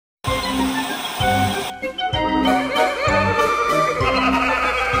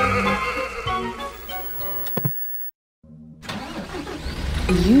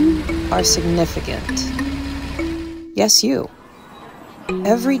are significant. Yes, you.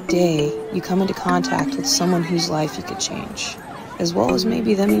 Every day you come into contact with someone whose life you could change, as well as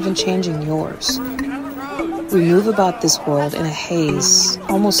maybe them even changing yours. We move about this world in a haze,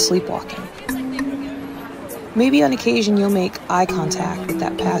 almost sleepwalking. Maybe on occasion you'll make eye contact with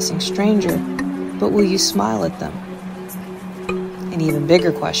that passing stranger, but will you smile at them? An even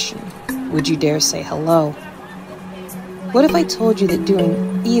bigger question, would you dare say hello? What if I told you that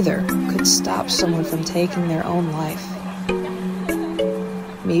doing either could stop someone from taking their own life?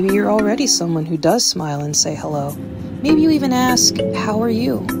 Maybe you're already someone who does smile and say hello. Maybe you even ask, how are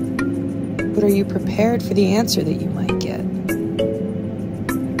you? But are you prepared for the answer that you might get?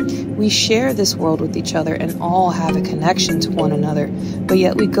 We share this world with each other and all have a connection to one another, but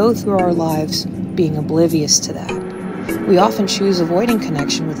yet we go through our lives being oblivious to that. We often choose avoiding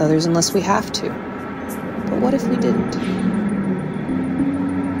connection with others unless we have to. But what if we didn't?